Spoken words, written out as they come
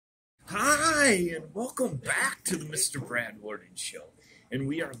Hi, and welcome back to the Mr. Brad Worden Show. And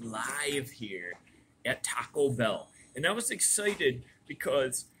we are live here at Taco Bell. And I was excited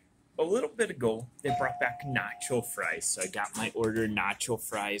because a little bit ago, they brought back nacho fries. So I got my order nacho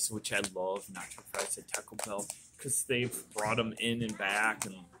fries, which I love, nacho fries at Taco Bell, because they've brought them in and back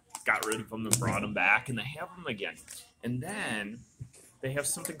and got rid of them and brought them back, and they have them again. And then they have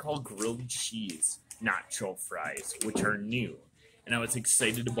something called Grilled Cheese Nacho Fries, which are new. And I was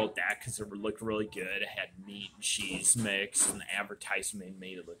excited about that because it looked really good. It had meat and cheese mixed, and the advertisement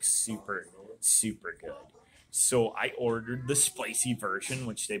made it look super, super good. So I ordered the spicy version,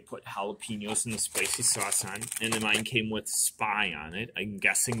 which they put jalapenos and the spicy sauce on, and then mine came with spy on it. I'm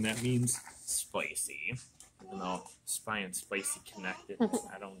guessing that means spicy. Even though spy and spicy connected,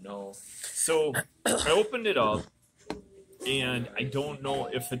 I don't know. So I opened it up, and I don't know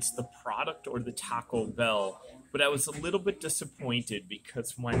if it's the product or the Taco Bell, but I was a little bit disappointed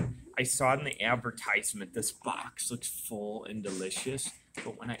because when I saw in the advertisement, this box looks full and delicious.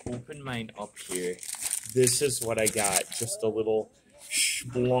 But when I opened mine up here, this is what I got. Just a little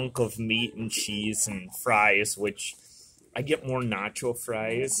splunk of meat and cheese and fries, which I get more nacho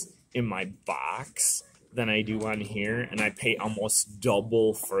fries in my box than I do on here, and I pay almost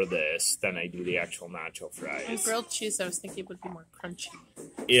double for this than I do the actual nacho fries. And grilled cheese, I was thinking would be more crunchy.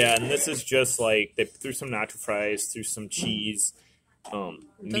 Yeah, and this is just like they threw some nacho fries, threw some cheese,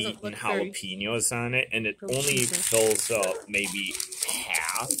 meat and jalapenos on it, and it only fills up maybe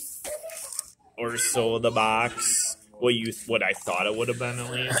half or so of the box. What I thought it would have been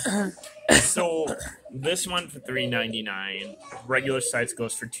at least. So this one for $3.99. Regular size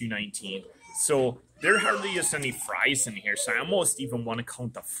goes for $2.19. So there hardly is any fries in here, so I almost even want to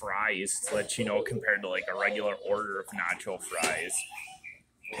count the fries to let you know compared to like a regular order of nacho fries.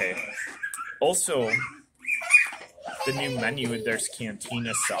 Okay. Also, the new menu, there's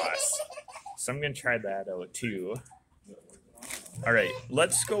Cantina sauce. So I'm going to try that out too. Alright,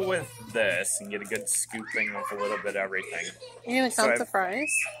 let's go with this and get a good scooping of a little bit of everything. You're going to count the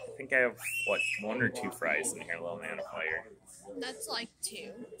fries? I think I have, what, 1 or 2 fries in here, little man of fire. That's like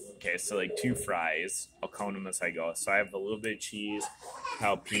 2. Okay, so like 2 fries. I'll count them as I go. So I have a little bit of cheese,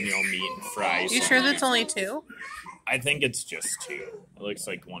 jalapeno meat, and fries. You sure that's only 2? I think it's just 2. It looks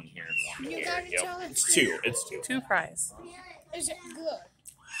like 1 here and 1 You here. gotta Yep, tell it's 2. It's 2. 2 fries. Is it good?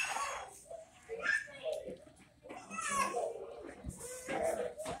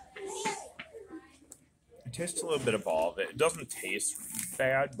 It tastes a little bit of all of it. It doesn't taste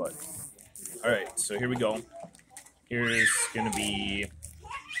bad, but... Alright, so here we go. Here's going to be a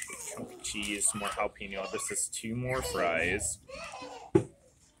chunk of cheese, some more jalapeno. This is 2 more fries.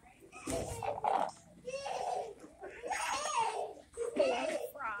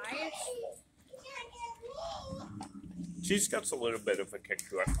 Cheese gets a little bit of a kick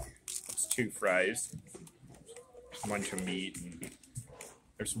to it. It's 2 fries, a bunch of meat, and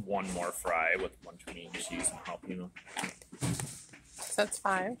there's 1 more fry with a bunch of meat and cheese and jalapeno. So that's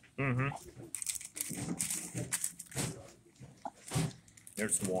 5. Mm-hmm.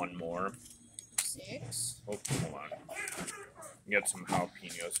 There's 1 more. 6. Oh, hold on. You got some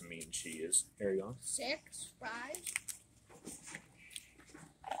jalapenos and meat and cheese. There you go. 6 fries.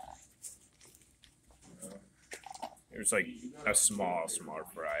 There's like a small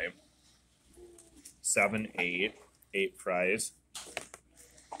fry. 7, 8. 8 fries.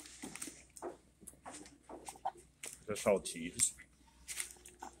 That's all cheese.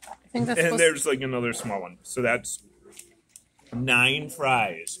 I think that's And there's like another small one. So that's 9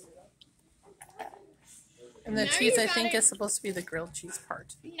 fries. And the cheese, I think, is supposed to be the grilled cheese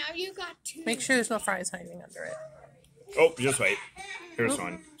part. Now you got 2. Make sure there's no fries hiding under it. Oh, just wait. Here's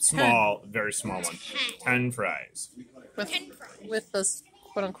one. Small, very small one. 10 fries. With this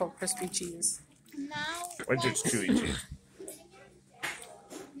quote-unquote crispy cheese. Now Which is chewy cheese.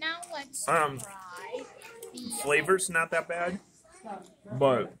 Now let's try Flavor's not that bad,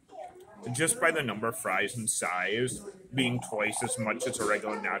 but just by the number of fries and size being twice as much as a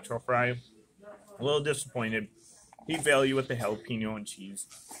regular nacho fry, a little disappointed. Heat value with the jalapeno and cheese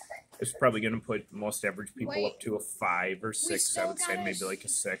is probably going to put most average people up to a 5 or 6. I would say maybe like a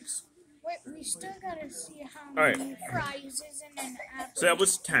 6. Wait, we still gotta see how many fries is in an average. So that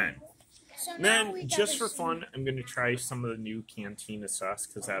was 10. So And then, just for fun, I'm going to try some of the new Cantina sauce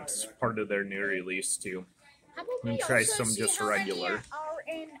because that's part of their new release too. How about I'm going we to try also some see just how many regular. are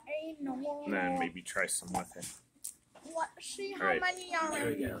in a normal, And then maybe try some with it. See how Alright, many are here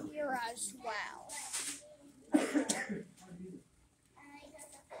we in go. here as well.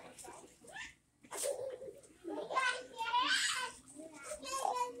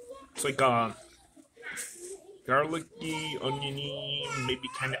 It's like garlicky, oniony, maybe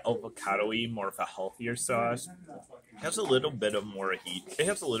kind of avocado-y, more of a healthier sauce. It has a little bit of more heat. It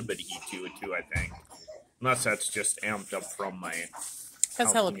has a little bit of heat to it too, I think. Unless that's just amped up from my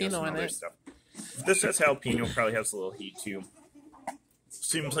Has jalapeno in it. stuff. This has jalapeno, probably has a little heat too.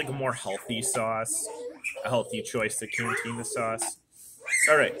 Seems like a more healthy sauce. A healthy choice, the cantina sauce.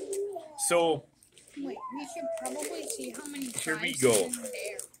 Alright, so Wait, we should probably see how many here we fries go. are in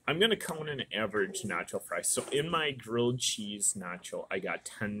there. I'm going to count an average nacho fry. So in my grilled cheese nacho, I got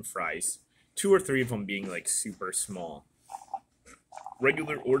 10 fries. 2 or 3 of them being like super small.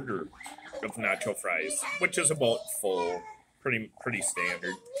 Regular order of nacho fries, which is about full. Pretty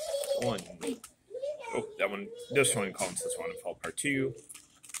standard. 1. Oh, this one counts as one of all part. 2,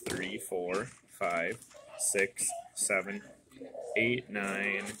 3, 4, 5, 6, 7, 8,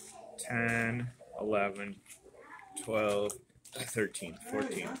 9, 10, 11, 12, 13,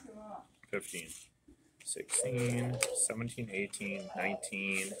 14, 15, 16, 17, 18,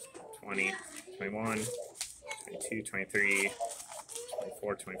 19, 20, 21, 22, 23,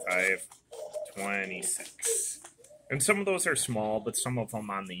 24, 25, 26. And some of those are small, but some of them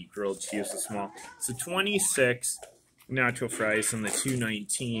on the grilled cheese are small. So 26 nacho fries in the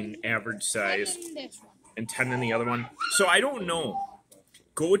 219 average size, And this one. and 10 in the other one. So I don't know.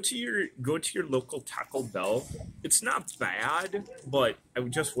 Go to your local Taco Bell. It's not bad, but I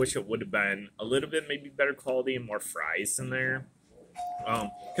would just wish it would have been a little bit maybe better quality and more fries in there.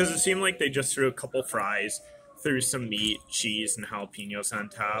 Because it seemed like they just threw a couple fries, threw some meat, cheese, and jalapenos on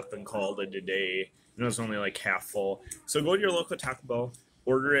top, and called it a day. And it was only like half full. So go to your local Taco Bell,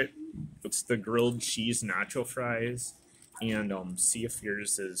 order it. It's the grilled cheese nacho fries, and see if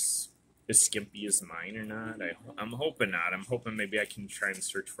yours is as skimpy as mine or not. I'm hoping not. I'm hoping maybe I can try and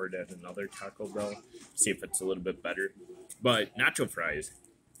search for it at another Taco Bell, see if it's a little bit better. But nacho fries,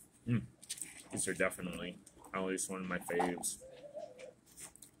 these are definitely always one of my faves.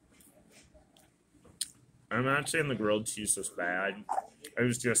 I'm not saying the grilled cheese was bad. It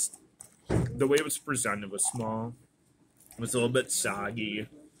was just the way it was presented was small. It was a little bit soggy.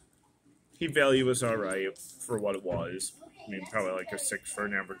 Heat value was alright for what it was. I mean, probably like a 6 for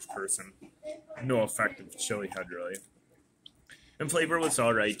an average person. No effective chili head, really. And flavor was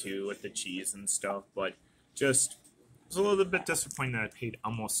alright, too, with the cheese and stuff. But just, I was a little bit disappointed that I paid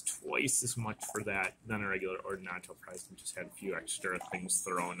almost twice as much for that than a regular or nacho fries. And just had a few extra things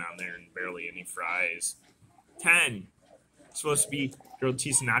thrown on there and barely any fries. 10. It's supposed to be grilled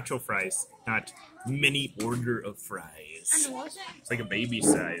cheese nacho fries, not mini order of fries. And was it? It's like a baby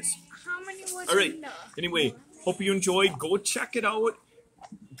size. How many was Alright, in the... anyway, hope you enjoyed. Go check it out.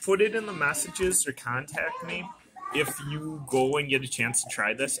 Put it in the messages or contact me if you go and get a chance to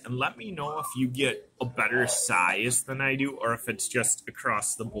try this. And let me know if you get a better size than I do, or if it's just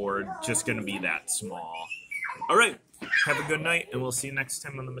across the board, just going to be that small. Alright, have a good night, and we'll see you next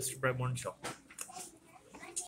time on the Mr. Bread Morning Show.